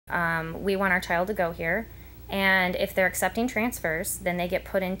we want our child to go here. And if they're accepting transfers, then they get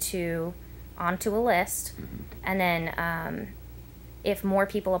put onto a list. And then if more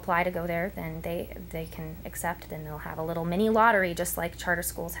people apply to go there, then they can accept. Then they'll have a little mini lottery, just like charter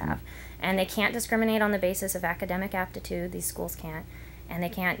schools have. And they can't discriminate on the basis of academic aptitude. These schools can't. And they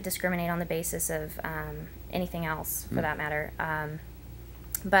can't discriminate on the basis of anything else, for that matter.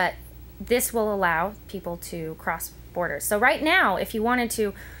 But this will allow people to cross borders. So right now, if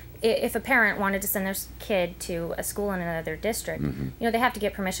a parent wanted to send their kid to a school in another district, they have to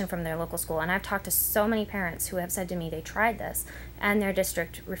get permission from their local school. And I've talked to so many parents who have said to me they tried this, and their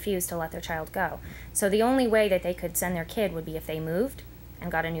district refused to let their child go. So the only way that they could send their kid would be if they moved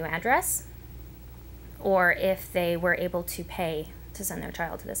and got a new address, or if they were able to pay to send their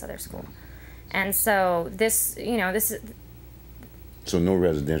child to this other school. And so this is... So no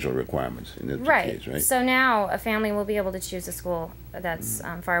residential requirements in this case, right? So now a family will be able to choose a school that's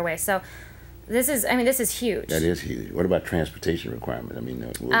far away. So this is huge. That is huge. What about transportation requirements? I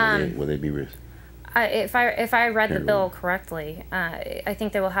mean, will they be... If I read the bill correctly, I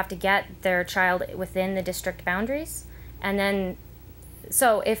think they will have to get their child within the district boundaries. And then,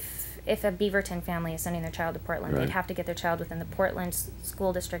 so if a Beaverton family is sending their child to Portland, they'd have to get their child within the Portland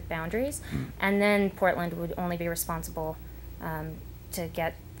school district boundaries. And then Portland would only be responsible to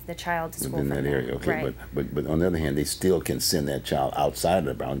get the child to school within that area. Okay, right. but on the other hand, they still can send that child outside of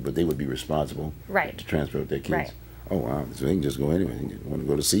the boundaries, but they would be responsible to transport their kids. Right. Oh wow! So they can just go anywhere. They want to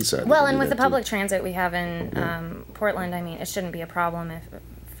go to Seaside. Well, and with the public transit we have in Portland, I mean, it shouldn't be a problem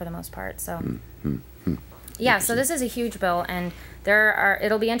for the most part. So. Yeah, so this is a huge bill, and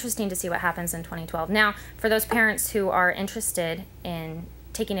it'll be interesting to see what happens in 2012. Now, for those parents who are interested in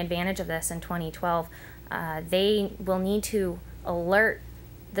taking advantage of this in 2012, they will need to alert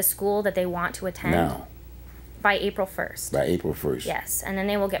the school that they want to attend by April 1st. By April 1st. Yes, and then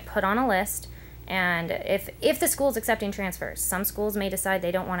they will get put on a list, and if the school is accepting transfers, some schools may decide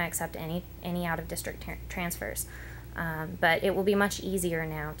they don't want to accept any out-of-district transfers. But it will be much easier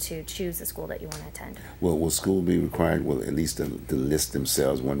now to choose the school that you want to attend. Well, will school be required, at least to list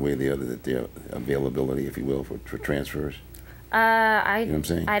themselves one way or the other, that their availability, if you will, for transfers? You know what I'm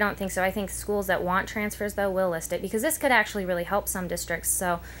saying? I don't think so. I think schools that want transfers, though, will list it, because this could actually really help some districts.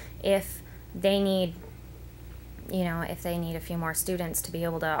 So if they need, if they need a few more students to be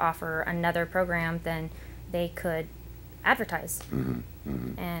able to offer another program, then they could advertise.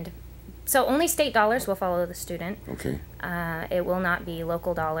 And so only state dollars will follow the student. Okay. It will not be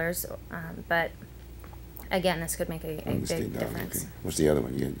local dollars, but again, this could make a big difference. Okay. What's the other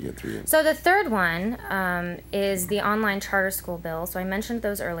one? You had three. So the third one is the online charter school bill. So I mentioned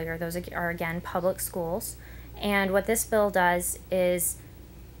those earlier. Those are, again, public schools. And what this bill does is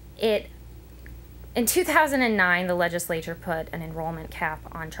in 2009, the legislature put an enrollment cap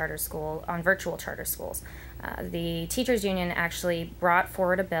on virtual charter schools. The teachers union actually brought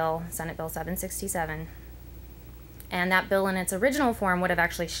forward a bill, Senate Bill 767, and that bill in its original form would have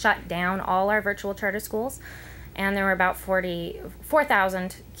actually shut down all our virtual charter schools, and there were about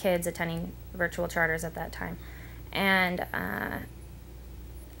 4,000 kids attending virtual charters at that time. And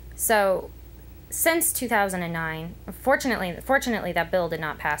so since 2009, fortunately that bill did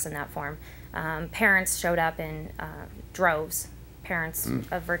not pass in that form. Parents showed up in droves, parents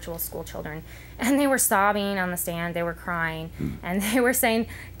of virtual school children, and they were sobbing on the stand. They were crying, and they were saying,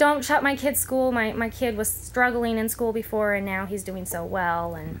 "Don't shut my kid's school. My kid was struggling in school before, and now he's doing so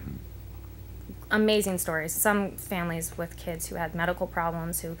well." And amazing stories. Some families with kids who had medical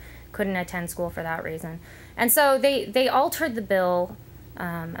problems who couldn't attend school for that reason. And so they altered the bill,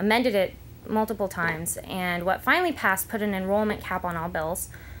 amended it multiple times, and what finally passed put an enrollment cap on all bills.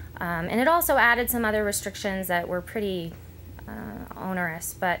 And it also added some other restrictions that were pretty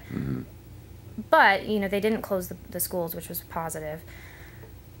onerous, but they didn't close the schools, which was positive.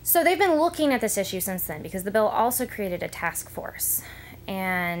 So they've been looking at this issue since then, because the bill also created a task force.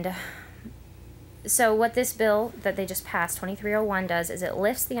 And so what this bill that they just passed, 2301, does is it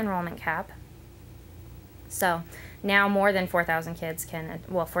lifts the enrollment cap. So now more than 4,000 kids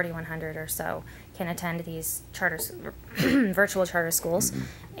 4,100 or so, can attend these virtual charter schools.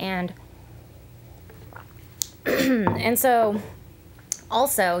 And so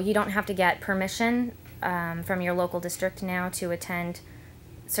also you don't have to get permission from your local district now to attend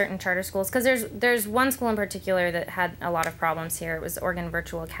certain charter schools, because there's one school in particular that had a lot of problems here. It was Oregon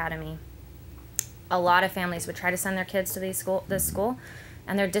Virtual Academy. A lot of families would try to send their kids to this school,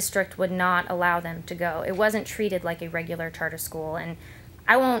 and their district would not allow them to go. It wasn't treated like a regular charter school, and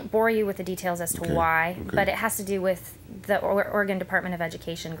I won't bore you with the details as to why, but it has to do with the Oregon Department of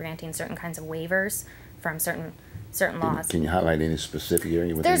Education granting certain kinds of waivers from certain certain laws. Can you highlight any specific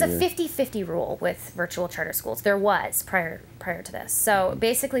area? There's a 50-50 rule with virtual charter schools. There was prior to this. So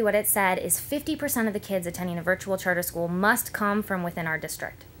basically what it said is 50% of the kids attending a virtual charter school must come from within our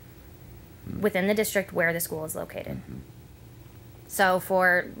district, within the district where the school is located. So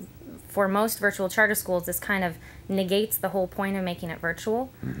for most virtual charter schools, this kind of negates the whole point of making it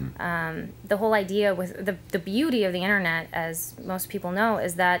virtual. The whole idea with the beauty of the internet, as most people know,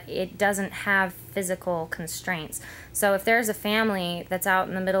 is that it doesn't have physical constraints. So if there's a family that's out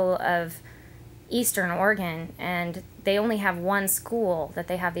in the middle of Eastern Oregon and they only have one school that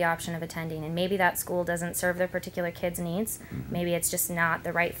they have the option of attending, and maybe that school doesn't serve their particular kids' needs, maybe it's just not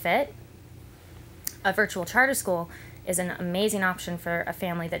the right fit, a virtual charter school is an amazing option for a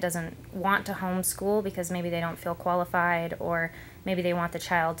family that doesn't want to homeschool because maybe they don't feel qualified, or maybe they want the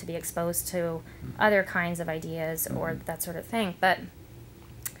child to be exposed to other kinds of ideas or that sort of thing. But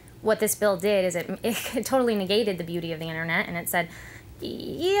what this bill did is it totally negated the beauty of the internet, and it said,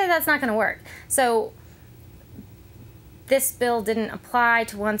 yeah, that's not going to work. So this bill didn't apply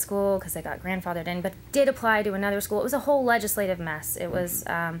to one school because they got grandfathered in, but did apply to another school. It was a whole legislative mess. It was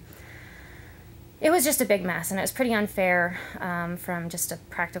just a big mess, and it was pretty unfair from just a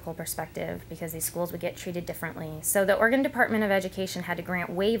practical perspective because these schools would get treated differently. So the Oregon Department of Education had to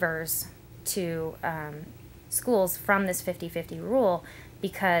grant waivers to schools from this 50-50 rule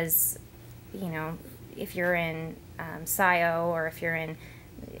because, you know, if you're in SIO, or if you're in,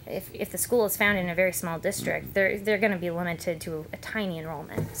 if the school is found in a very small district, they're going to be limited to a tiny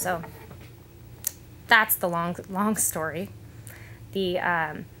enrollment. So that's the long story.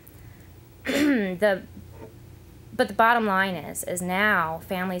 But the bottom line is now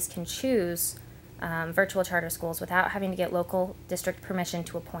families can choose virtual charter schools without having to get local district permission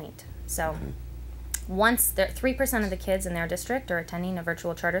to appoint. So once 3% of the kids in their district are attending a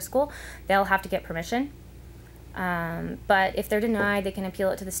virtual charter school, they'll have to get permission. But if they're denied, they can appeal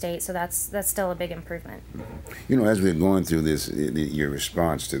it to the state. So that's still a big improvement. You know, as we're going through this, your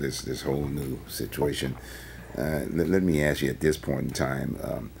response to this whole new situation, let me ask you at this point in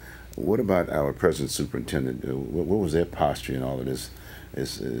time. What about our present superintendent? What was their posture in all of this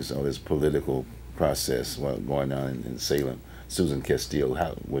all this political process going on in Salem? Susan Castile,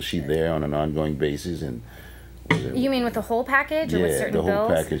 how was she there on an ongoing basis? And you mean with the whole package, or with certain bills? Yeah, the whole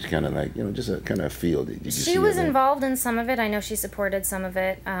package, kind of like, you know, just a kind of feel. She was involved in some of it. I know she supported some of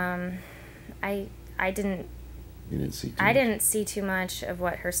it. I didn't. You didn't see. I didn't see too much of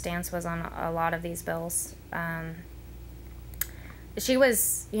what her stance was on a lot of these bills. She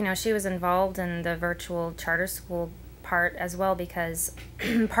was involved in the virtual charter school part as well, because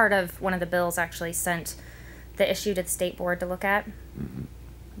part of one of the bills actually sent the issue to the state board to look at.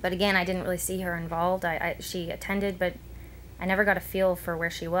 But again, I didn't really see her involved. She attended, but I never got a feel for where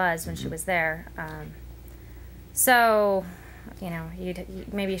she was when she was there. So, you know,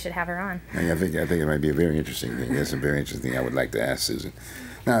 maybe you should have her on. I think it might be a very interesting thing. That's a very interesting thing I would like to ask Susan.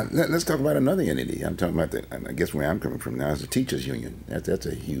 Now, let's talk about another entity. I'm talking about I guess where I'm coming from now is the teachers union. That's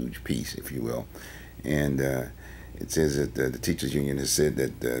a huge piece, if you will. And it says that the teachers union has said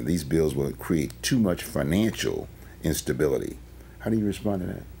that these bills will create too much financial instability. How do you respond to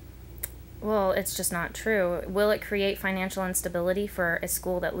that? Well, it's just not true. Will it create financial instability for a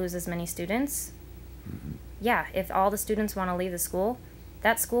school that loses many students? Yeah, if all the students want to leave the school,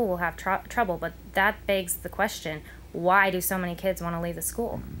 that school will have trouble. But that begs the question, why do so many kids want to leave the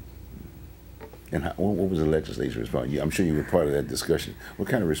school? And what was the legislature's response? I'm sure you were part of that discussion. What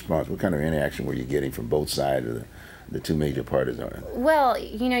kind of response, what kind of interaction were you getting from both sides of the two major parties? Well,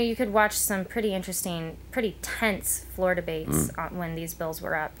 you know, you could watch some pretty interesting, pretty tense floor debates when these bills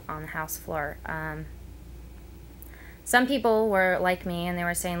were up on the House floor. Some people were like me, and they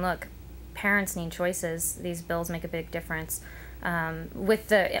were saying, look, parents need choices. These bills make a big difference. With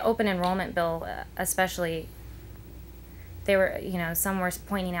the open enrollment bill especially, they were, you know, some were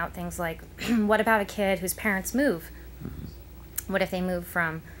pointing out things like, what about a kid whose parents move? What if they move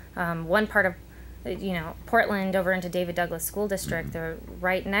from one part of, you know, Portland over into David Douglas School District? They're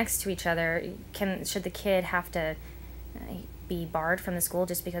right next to each other. Should the kid have to be barred from the school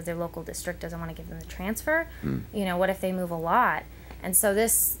just because their local district doesn't want to give them the transfer? You know, what if they move a lot? And so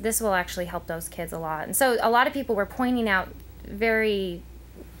this will actually help those kids a lot. And so a lot of people were pointing out very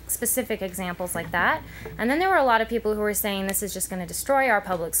specific examples like that. And then there were a lot of people who were saying this is just going to destroy our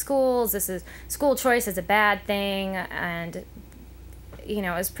public schools. School choice is a bad thing. And, you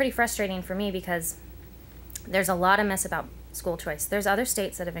know, it was pretty frustrating for me because there's a lot of myths school choice. There's other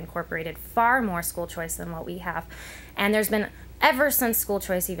states that have incorporated far more school choice than what we have. And there's been, ever since school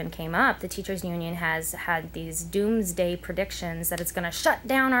choice even came up, the teachers union has had these doomsday predictions that it's going to shut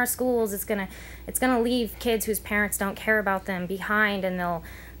down our schools. It's going to leave kids whose parents don't care about them behind, and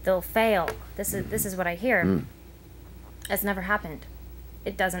they'll fail. This is what I hear. It's never happened.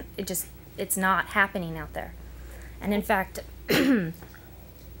 It's not happening out there. And in fact,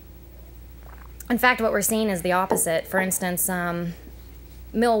 what we're seeing is the opposite. For instance,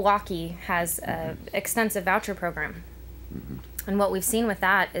 Milwaukee has an extensive voucher program. And what we've seen with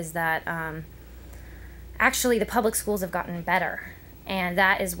that is that actually the public schools have gotten better. And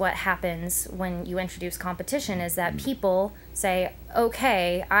that is what happens when you introduce competition, is that people say,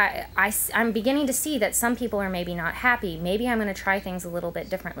 okay, I'm beginning to see that some people are maybe not happy. Maybe I'm going to try things a little bit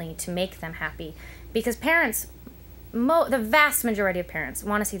differently to make them happy. Because parents, the vast majority of parents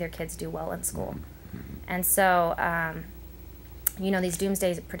want to see their kids do well in school. And so, these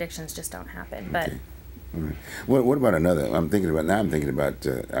doomsday predictions just don't happen. But okay. All right. What about another? I'm thinking about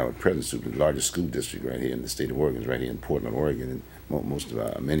our present largest school district right here in the state of Oregon, is right here in Portland, Oregon, and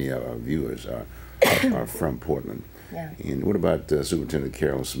many of our viewers are from Portland. Yeah. And what about Superintendent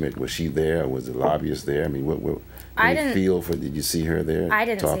Carol Smith? Was she there, or was the lobbyist there? I mean, did you see her there? I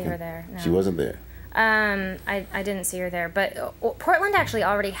didn't talking? See her there. No. She wasn't there. I didn't see her there, but Portland actually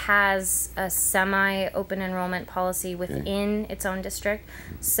already has a semi-open enrollment policy within its own district,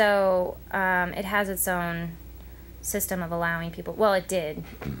 so it has its own system of allowing people. Well, it did,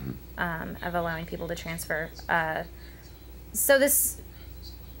 of allowing people to transfer. So this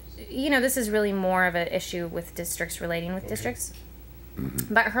is really more of an issue with districts relating with districts,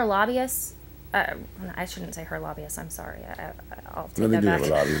 but her lobbyists. I shouldn't say her lobbyists. I'm sorry. I'll take that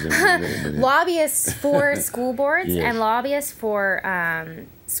back. Lobbyists for school boards and lobbyists for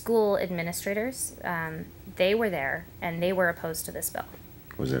school administrators. They were there, and they were opposed to this bill.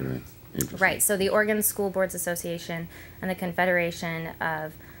 Was that right? Right. So the Oregon School Boards Association and the Confederation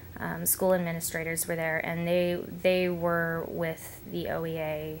of School Administrators were there, and they were with the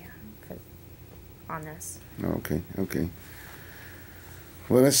OEA on this. Okay.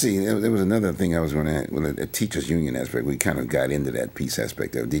 Well, let's see. There was another thing I was going to add. Well, a teachers' union aspect. We kind of got into that piece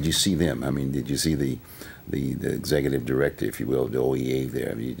aspect of. Did you see them? I mean, did you see the executive director, if you will, of the OEA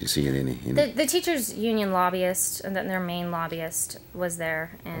there? Did you see any? The teachers' union lobbyist, and their main lobbyist, was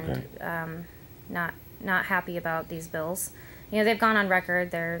there, and not happy about these bills. They've gone on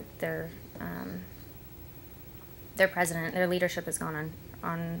record. Their president, their leadership has gone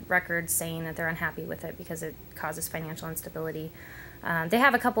on record saying that they're unhappy with it because it causes financial instability. They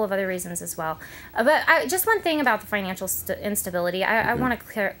have a couple of other reasons as well. But just one thing about the financial instability, I want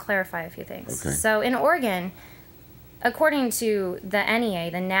to clarify a few things. Okay. So in Oregon, according to the NEA,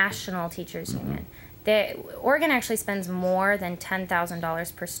 the National Teachers Union, Oregon actually spends more than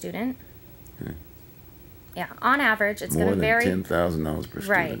 $10,000 per student. Okay. Yeah, on average, it's going to vary. More than $10,000 per student.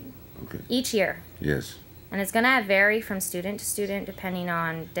 Right. Okay. Each year. Yes. And it's going to vary from student to student depending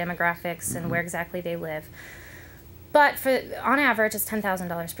on demographics and where exactly they live. But on average, it's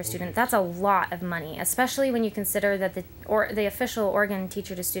 $10,000 per student. That's a lot of money, especially when you consider that the official Oregon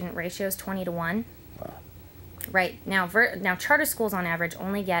teacher-to-student ratio is 20-1. Wow. Right. Now charter schools on average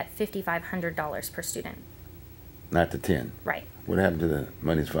only get $5,500 per student. Not the 10. Right. What happened to the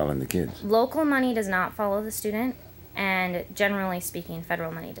money's following the kids? Local money does not follow the student, and generally speaking,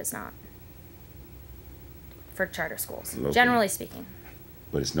 federal money does not. For charter schools, local. Generally speaking.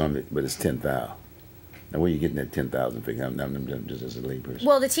 But it's 10,000. Now, where are you getting that 10,000 figure? I'm just as a layperson.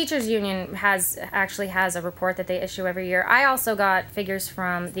 Well, the teachers union actually has a report that they issue every year. I also got figures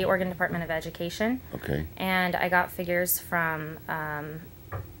from the Oregon Department of Education. Okay. And I got figures from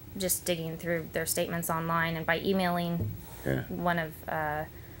just digging through their statements online and by emailing one of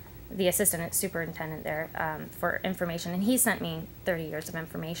the assistant superintendent there for information, and he sent me 30 years of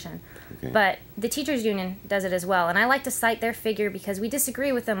information. Okay. But the teachers union does it as well, and I like to cite their figure because we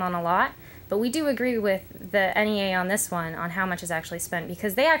disagree with them on a lot, but we do agree with the NEA on this one on how much is actually spent,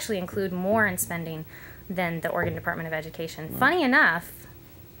 because they actually include more in spending than the Oregon Department of Education. Wow. Funny enough,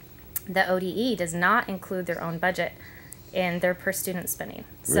 the ODE does not include their own budget in their per student spending.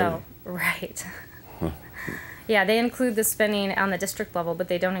 Really? So, right. Yeah, they include the spending on the district level, but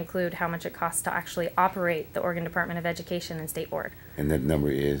they don't include how much it costs to actually operate the Oregon Department of Education and State Board. And that number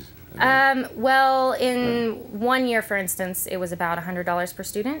is? Well, in 1 year, for instance, it was about $100 per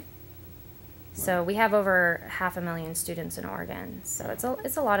student. Wow. So we have over 500,000 students in Oregon. So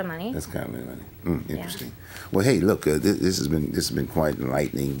it's a lot of money. That's kind of money. Interesting. Yeah. Well, hey, look, this has been quite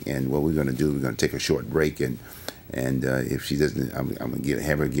enlightening. And what we're going to do, we're going to take a short break, and if she doesn't, I'm going to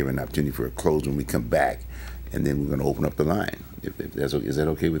have her give an opportunity for a close when we come back. and then we're going to open up the line. If that's is that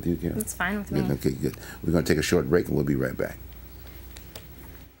okay with you, Karen? It's fine with me. Okay, good. We're going to take a short break, and we'll be right back.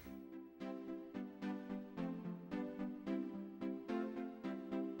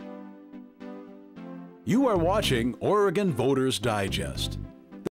 You are watching Oregon Voters Digest.